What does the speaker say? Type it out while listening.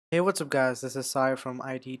Hey, what's up guys, this is Sai from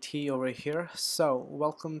IDT over here. So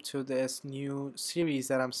welcome to this new series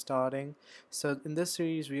that I'm starting. So in this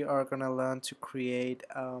series we are going to learn to create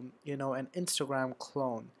an Instagram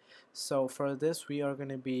clone. So for this we are going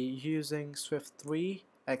to be using Swift 3,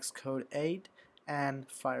 Xcode 8 and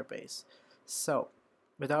Firebase. So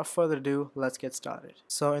without further ado, let's get started.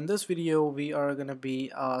 So in this video we are going to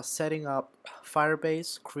be setting up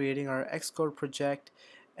Firebase, creating our Xcode project,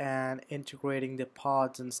 and integrating the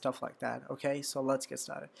pods and stuff like that. Okay, so let's get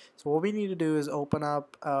started. So what we need to do is open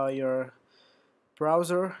up your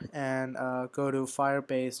browser and go to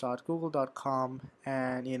firebase.google.com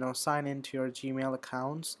and sign into your Gmail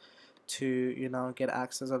accounts to get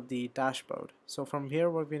access of the dashboard. So from here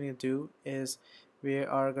what we're going to do is we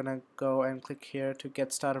are going to go and click here to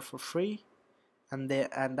get started for free, and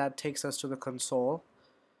that takes us to the console,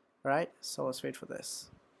 right? So let's wait for this.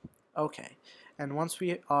 Okay, and once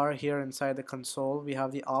we are here inside the console, we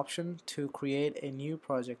have the option to create a new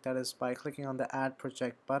project. That is by clicking on the add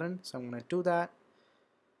project button. So I'm going to do that,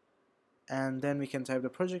 and then we can type the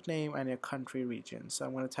project name and your country region. So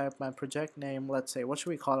I'm going to type my project name. Let's say, what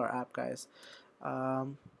should we call our app, guys?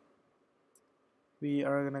 We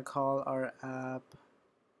are going to call our app,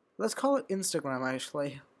 let's call it Instagram.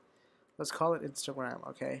 Actually, let's call it Instagram.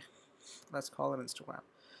 Okay, let's call it Instagram.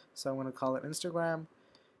 So I'm going to call it Instagram,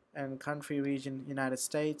 and country region United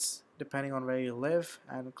States, depending on where you live,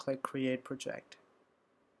 and click create project.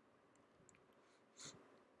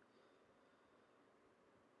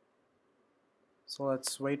 So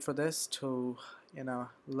let's wait for this to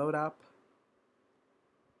load up.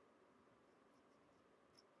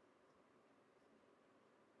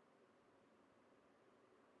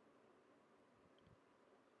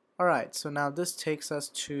 Alright, so now this takes us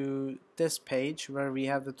to this page where we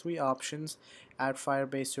have the three options: add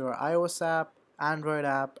Firebase to your iOS app, Android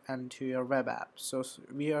app, and to your web app. So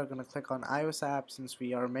we are going to click on iOS app since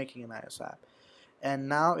we are making an iOS app. And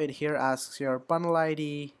now it here asks your bundle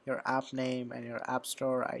ID, your app name, and your app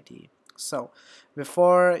store ID. So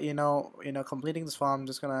before completing this form, I'm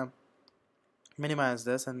just gonna minimize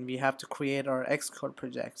this, and we have to create our Xcode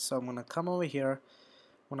project. So I'm gonna come over here,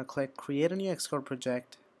 I'm gonna click create a new Xcode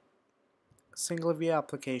project, single view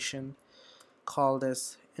application, call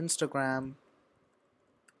this Instagram,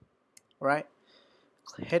 right?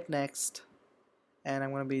 Hit next, and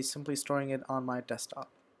I'm gonna be simply storing it on my desktop.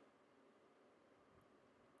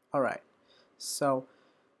 Alright, so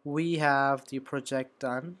we have the project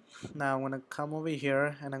done. Now I'm going to come over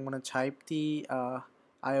here and I'm going to type the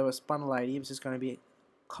iOS bundle ID, which is going to be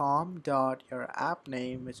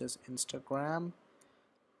com.your_app_name, which is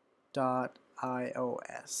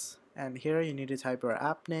Instagram.ios. And here you need to type your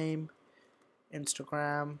app name,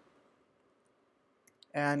 Instagram,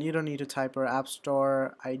 and you don't need to type your app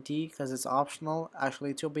store ID because it's optional.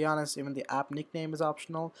 Actually, to be honest, even the app nickname is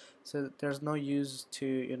optional, so there's no use to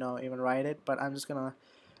even write it. But I'm just gonna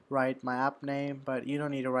write my app name, but you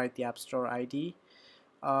don't need to write the app store ID.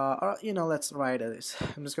 Or let's write it.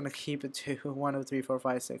 I'm just gonna keep it to 1 2 3 4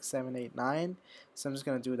 5 6 7 8 9. So I'm just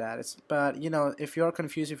gonna do that. But if you're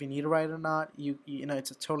confused if you need to write it or not,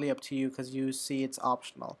 it's totally up to you because you see it's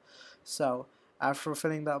optional. So after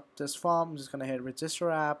filling up this form, I'm just gonna hit register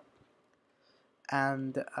app,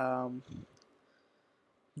 and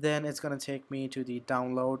then it's gonna take me to the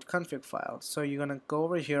download config file. So you're gonna go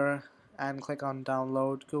over here and click on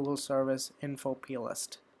download Google service info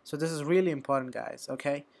plist. So this is really important, guys.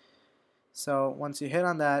 Okay, so once you hit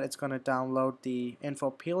on that, it's gonna download the info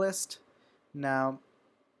plist. Now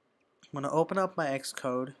I'm gonna open up my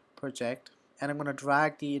Xcode project and I'm gonna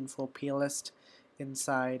drag the info plist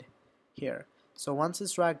inside here. So once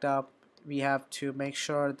it's dragged up, we have to make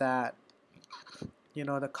sure that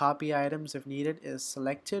the copy items, if needed, is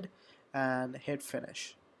selected, and hit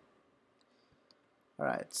finish.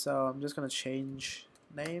 Alright, so I'm just going to change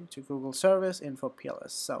name to Google Service Info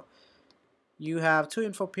plist. So you have two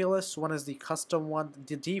info plists. One is the custom one,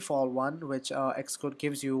 the default one, which Xcode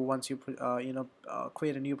gives you once you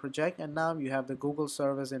create a new project, and now you have the Google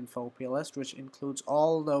Service Info plist, which includes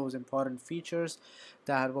all those important features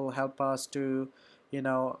that will help us to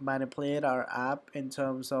manipulate our app in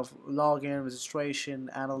terms of login,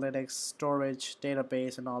 registration, analytics, storage,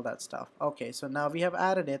 database, and all that stuff. Okay, so now we have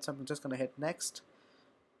added it, so I'm just gonna hit next.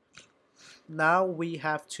 Now we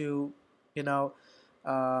have to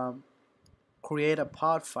create a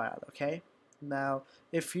pod file. Okay, now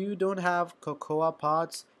if you don't have Cocoa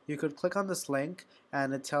pods, you could click on this link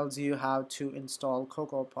and it tells you how to install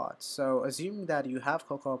Cocoa pods. So assuming that you have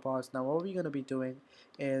Cocoa pods, now what we're going to be doing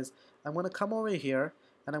is I'm going to come over here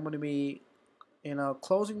and I'm going to be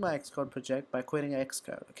closing my Xcode project by quitting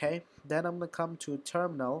Xcode. Okay, then I'm gonna come to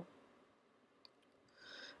terminal,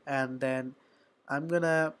 and then I'm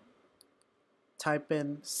gonna type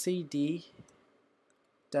in cd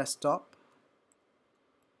desktop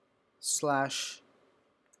slash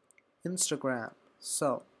Instagram.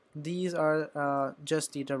 So these are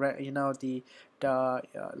just the direct, the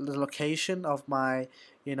location of my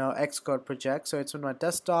Xcode project. So it's on my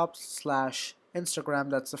desktop slash Instagram.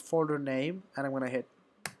 That's the folder name, and I'm gonna hit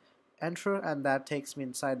enter, and that takes me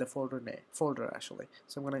inside the folder actually.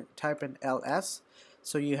 So I'm gonna type in ls.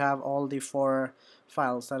 So you have all the four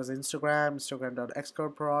files, that is Instagram,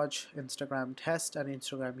 Instagram.xcode proj, Instagram test, and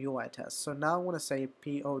Instagram UI test. So now I'm gonna say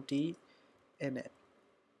pod init.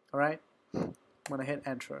 Alright, I'm gonna hit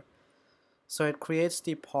enter. So it creates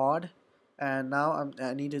the pod, and now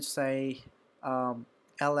I need to say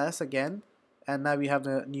ls again, and now we have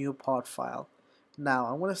the new pod file. Now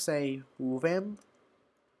I'm gonna say vim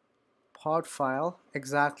pod file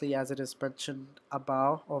exactly as it is mentioned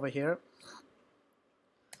above over here,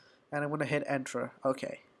 and I'm gonna hit enter.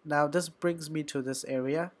 Okay, now this brings me to this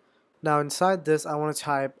area. Now inside this I want to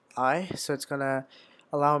type I, so it's gonna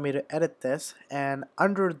allow me to edit this, and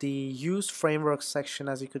under the use framework section,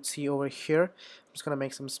 as you could see over here, I'm just gonna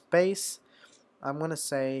make some space. I'm gonna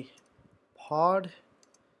say pod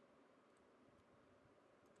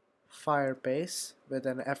Firebase with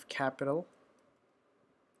an F capital,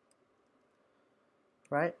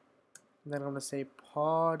 right? And then I'm gonna say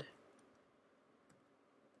pod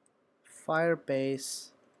Firebase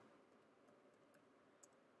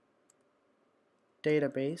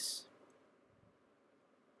database,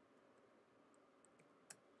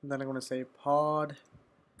 and then I'm going to say pod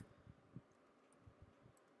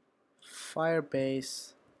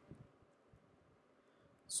Firebase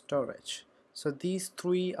storage. So these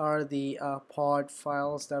three are the pod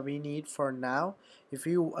files that we need for now. If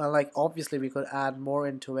you obviously we could add more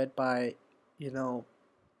into it by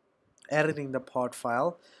editing the pod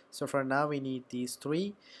file. So for now we need these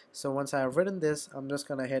three. So once I have written this, I'm just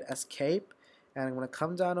gonna hit escape, and I'm gonna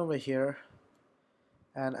come down over here,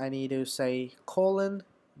 and I need to say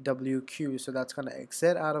 :WQ. So that's gonna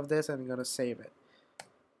exit out of this, and I'm gonna save it.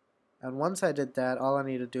 And once I did that, all I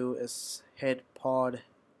need to do is hit pod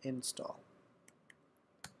install,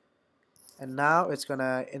 and now it's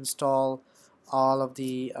gonna install all of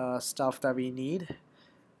the stuff that we need,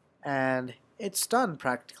 and it's done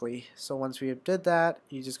practically. So once we did that,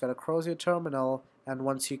 you just gotta close your terminal, and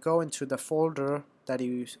once you go into the folder that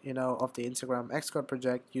of the Instagram Xcode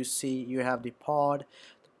project, you see you have the pod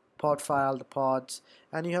file, the pods,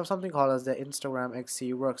 and you have something called as the Instagram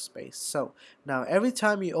XC workspace. So now every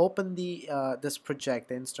time you open the this project,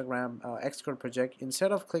 the Instagram Xcode project,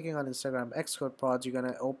 instead of clicking on Instagram Xcode pods, you're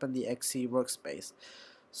gonna open the XC workspace.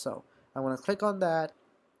 So I'm gonna click on that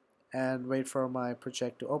and wait for my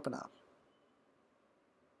project to open up.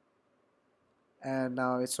 And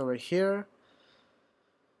now it's over here,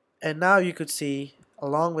 and now you could see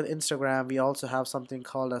along with Instagram we also have something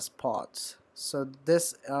called as pods. So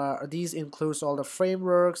these includes all the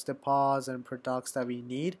frameworks, the pods, and products that we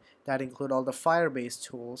need, that include all the Firebase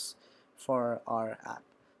tools for our app.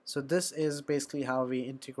 So this is basically how we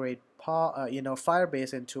integrate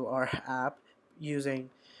Firebase into our app using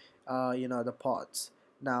the pods.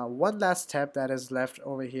 Now one last step that is left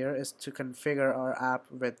over here is to configure our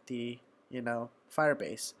app with the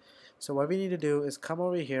Firebase. So what we need to do is come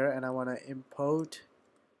over here, and I want to import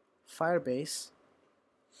Firebase,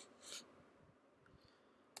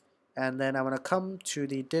 and then I want to come to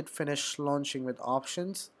the did finish launching with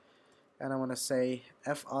options, and I want to say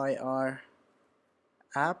fir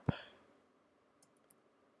app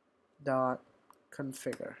dot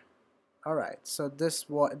configure. Alright, so this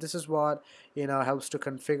is what helps to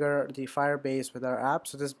configure the Firebase with our app.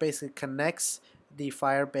 So this basically connects the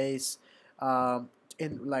Firebase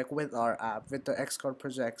with our app, with the Xcode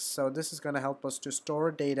projects. So this is going to help us to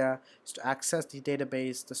store data, to access the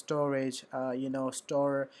database, the storage,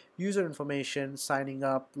 store user information, signing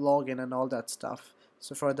up, login, and all that stuff.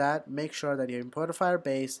 So for that, make sure that you import a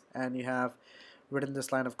Firebase and you have written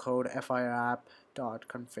this line of code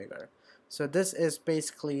firapp.configure. So this is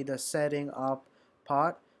basically the setting up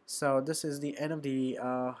part. So this is the end of the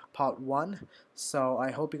part 1. So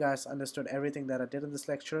I hope you guys understood everything that I did in this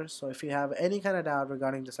lecture. So if you have any kind of doubt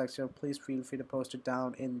regarding this lecture, please feel free to post it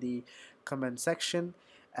down in the comment section.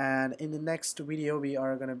 And in the next video, we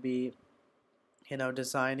are going to be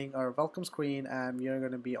designing our welcome screen, and we are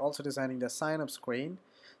going to be also designing the sign up screen.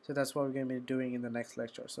 So that's what we're going to be doing in the next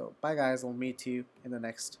lecture. So bye guys, I'll meet you in the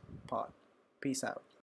next part. Peace out.